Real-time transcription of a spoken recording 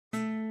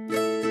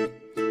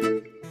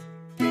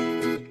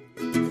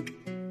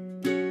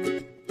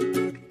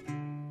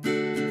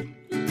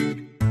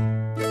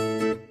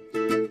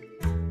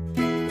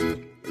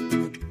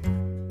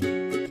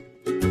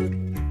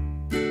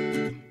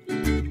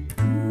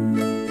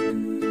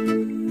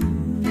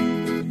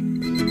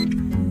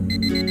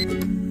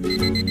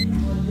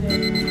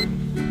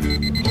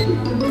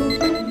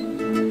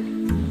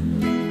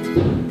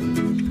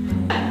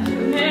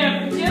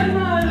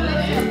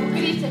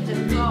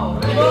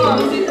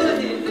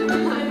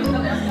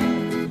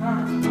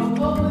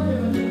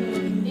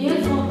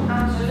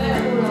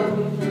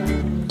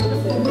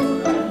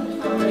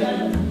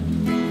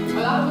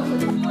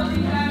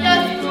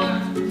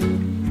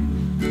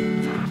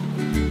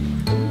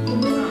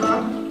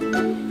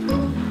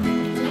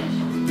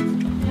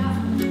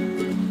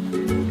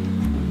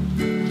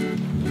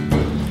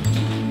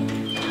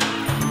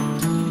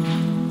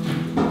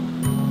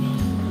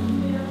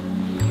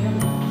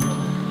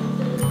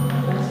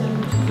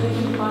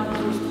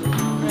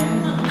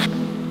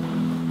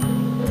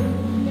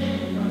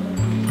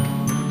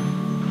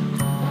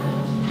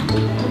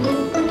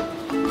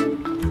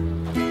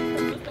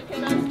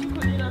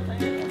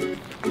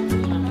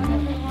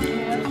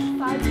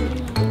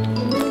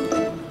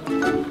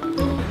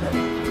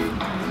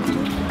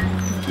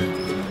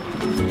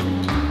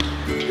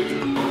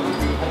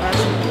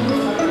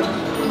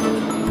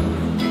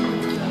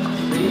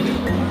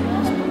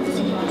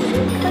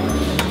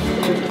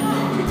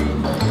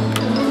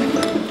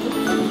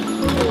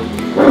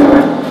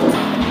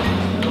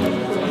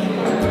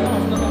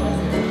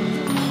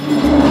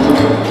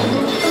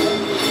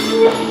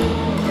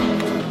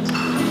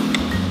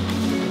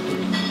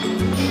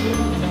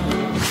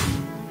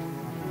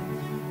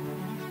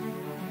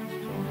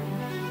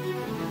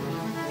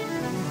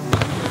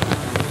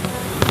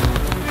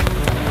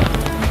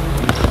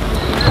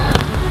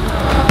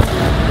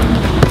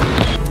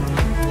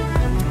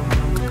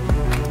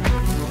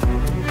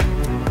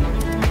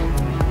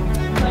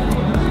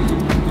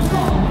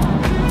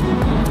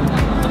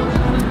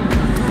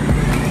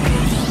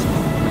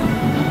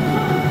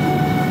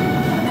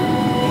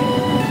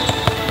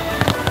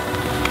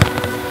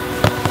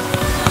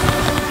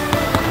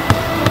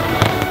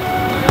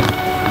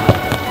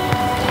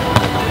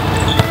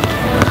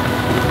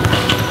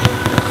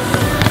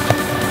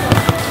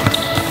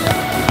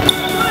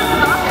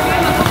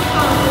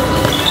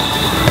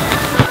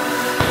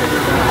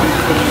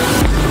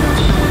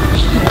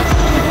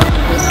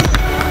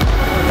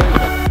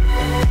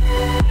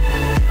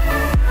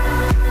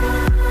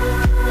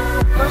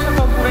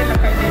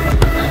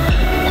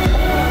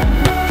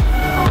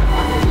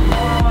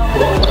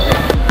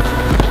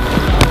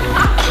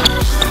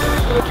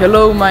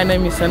Hello, my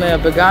name is Enea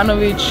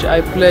Beganovic.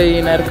 I play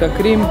in RK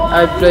Krim,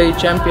 I play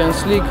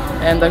Champions League,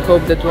 and I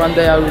hope that one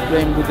day I will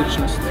play in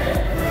Budućnost.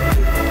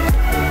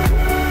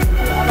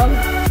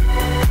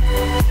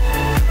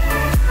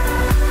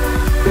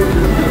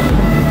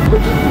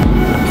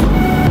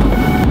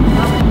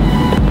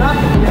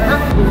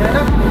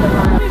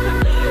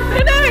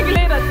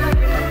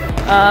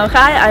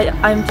 Hi,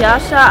 I'm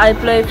Tjasa. I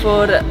play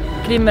for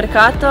Krim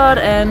Mercator,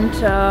 and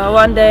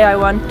one day I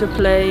want to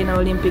play in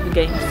Olympic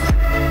Games.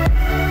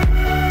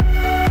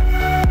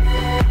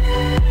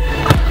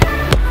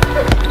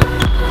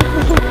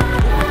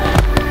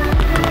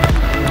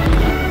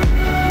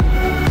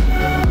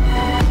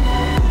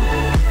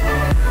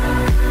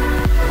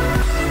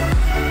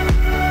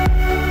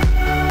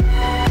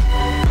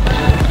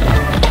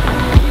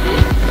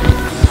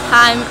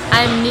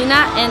 I'm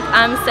Nina and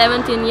I'm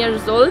 17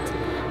 years old.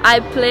 I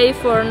play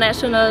for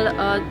national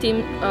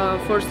team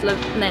for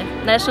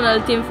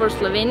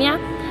Slovenia,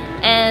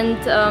 and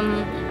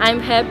I'm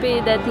happy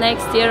that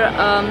next year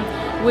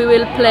we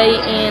will play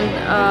in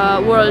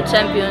World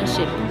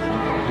Championship.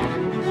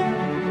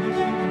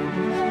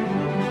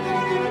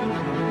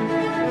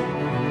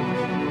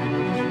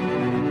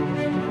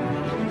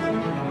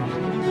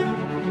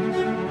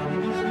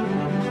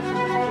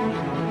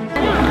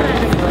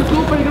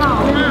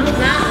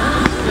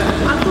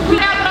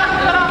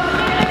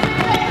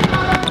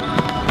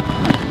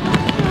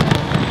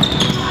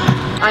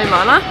 I'm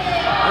Anna.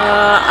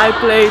 I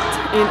played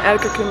in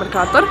RK Krim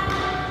Mercator.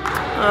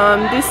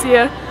 This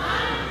year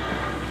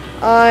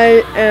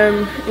I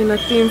am in a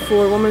team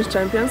for Women's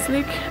Champions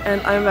League,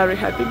 and I'm very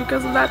happy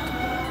because of that.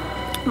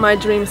 My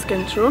dreams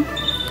came true.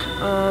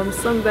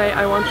 Someday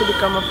I want to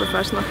become a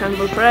professional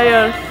handball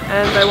player,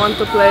 and I want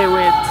to play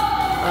with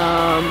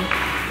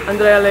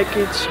Andrea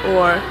Lekic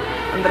or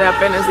Andrea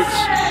Penezic.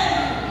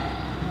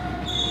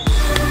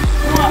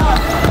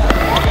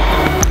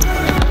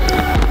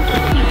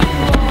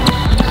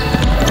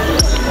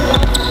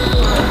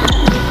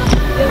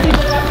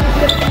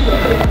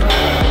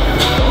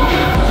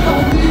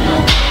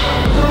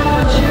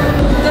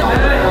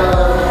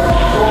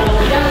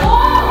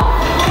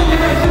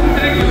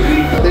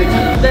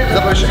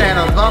 Zabaš 1,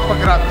 2 pa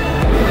grad.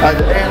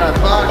 Ajde, 1,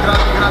 2,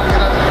 grad.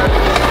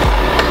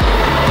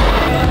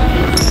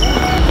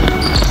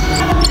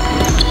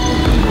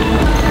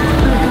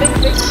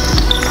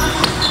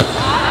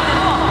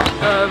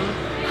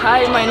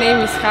 Hi, my name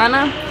is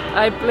Hanna.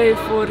 I play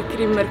for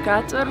Krim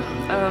Mercator.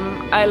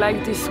 I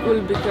like this school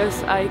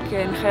because I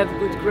can have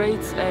good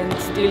grades and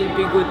still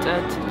be good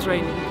at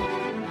training.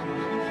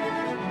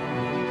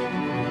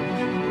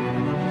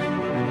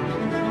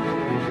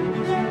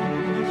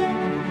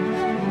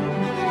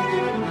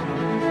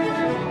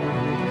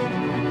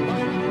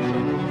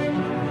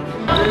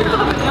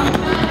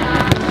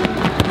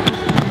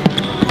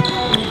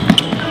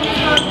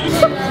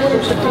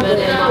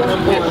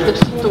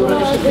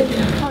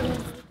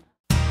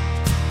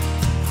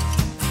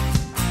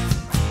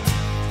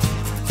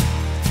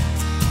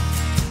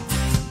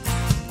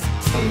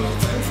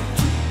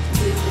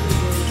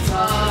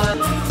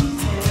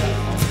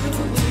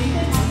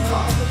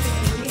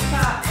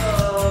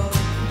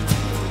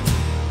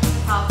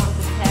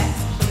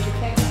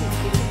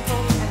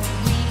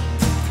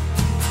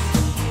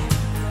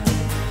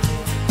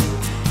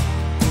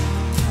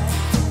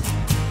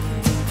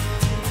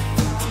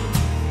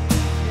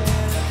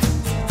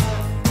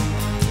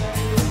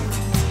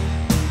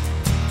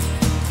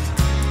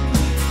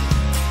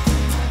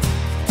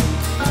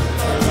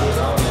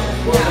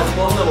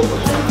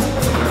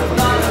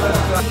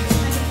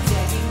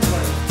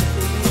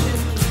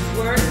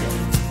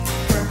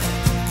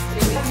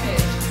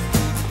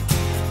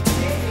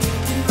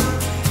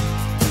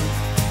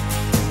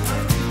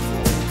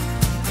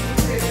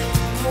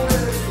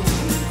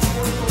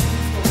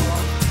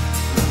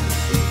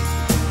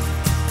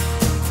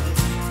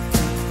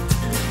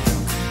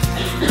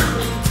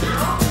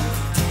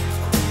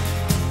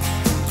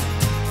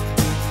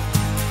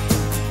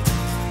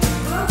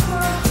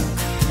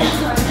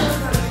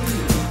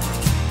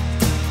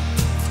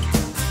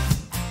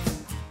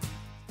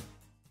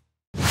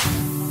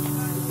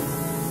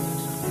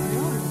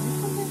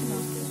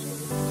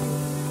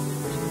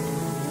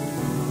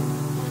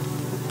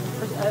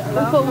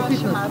 Do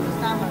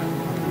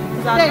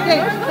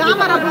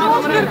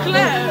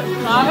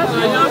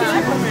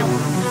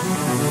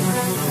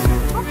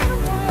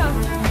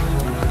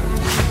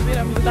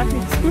takih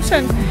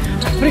izkušenj.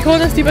 V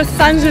prihodnosti pa se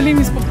sam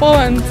želim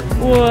izpopolniti,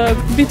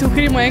 biti v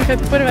Krimu enkrat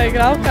prva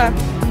igralka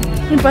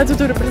in pa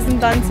tudi v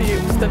reprezentanci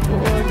ostati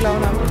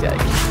glavna vodja.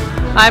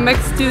 I'm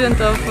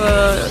ex-student of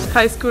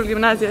high school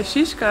Gimnazija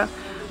Šiška.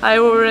 I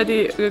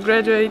already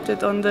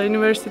graduated on the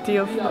University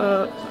of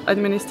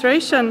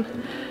Administration.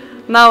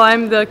 Now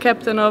I'm the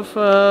captain of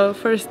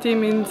first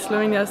team in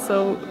Slovenia,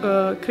 so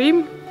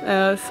Krim.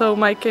 So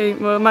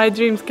my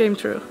dreams came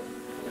true.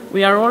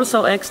 We are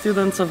also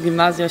ex-students of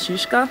Gimnazija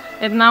Šiška.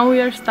 And now we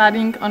are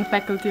studying on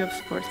Faculty of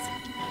Sports.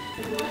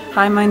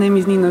 Hi, my name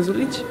is Nina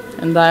Zulic.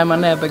 And I am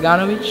Aneja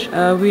Beganović.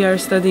 We are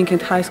studying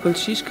at High School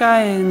Šiška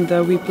and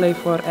we play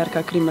for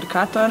RK Krim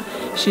Mercator.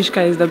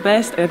 Šiška is the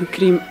best and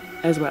Krim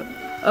as well.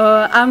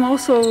 I'm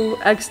also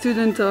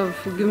ex-student of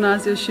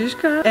Gimnazija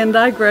Šiška and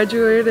I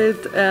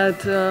graduated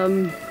at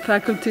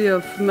Faculty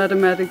of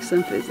Mathematics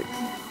and Physics.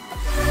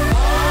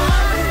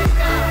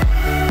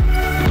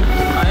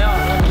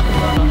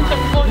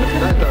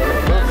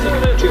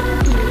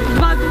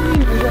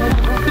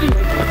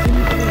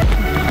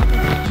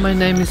 My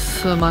name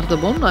is Marta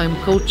Bon. I'm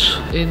coach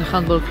in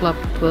handball club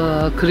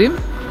Krim.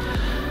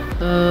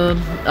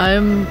 I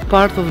am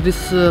part of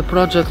this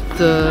project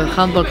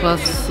handball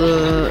class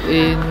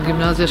in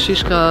Gimnazija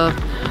Šiška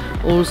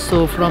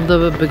also from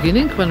the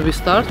beginning when we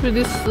start with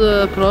this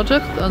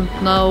project, and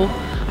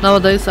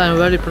nowadays I am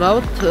very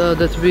proud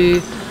that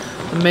we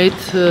made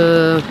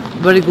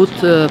very good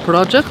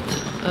project,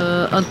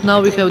 and now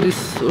we have this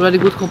very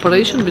good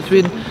cooperation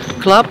between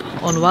club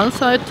on one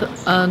side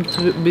and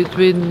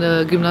between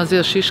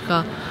Gimnazija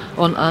Šiška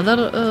on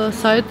other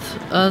side,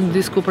 and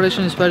this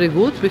cooperation is very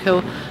good. We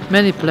have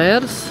many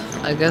players.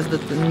 I guess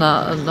that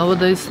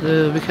nowadays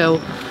we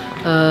have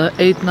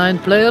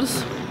 8-9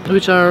 players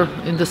which are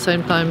in the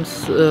same time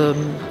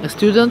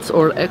students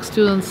or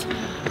ex-students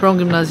from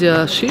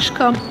Gimnazija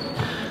Šiška,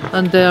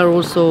 and they are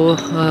also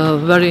a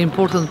very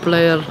important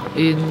player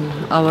in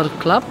our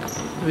club,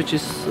 which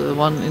is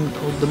one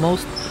of the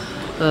most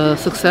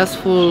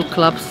successful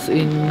clubs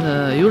in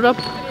Europe.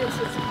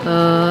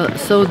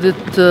 So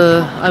that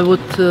I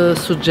would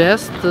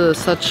suggest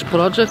such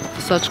project,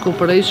 such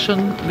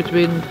cooperation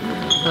between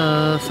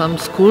some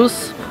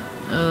schools,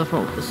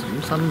 from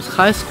some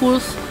high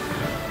schools,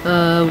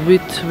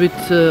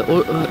 with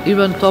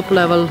even top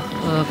level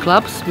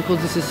clubs, because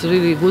this is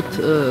really good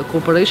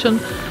cooperation.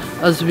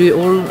 As we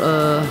all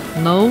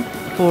know,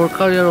 for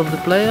career of the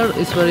player,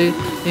 it's very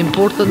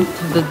important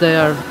that they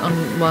are on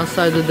one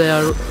side, that they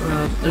are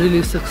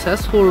really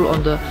successful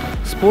on the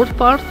sport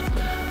part,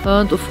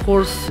 and of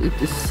course it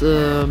is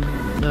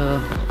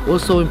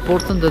also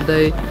important that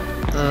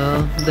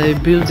they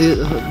build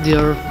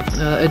their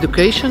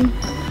education,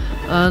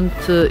 and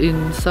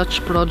in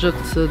such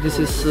projects this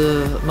is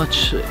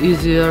much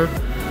easier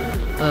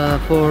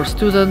for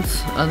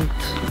students, and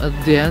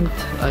at the end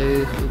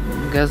I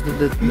guess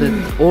that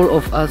all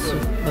of us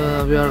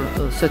we are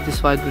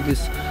satisfied with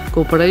this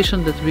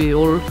cooperation, that we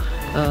all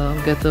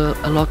get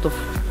a lot of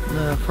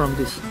from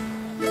this.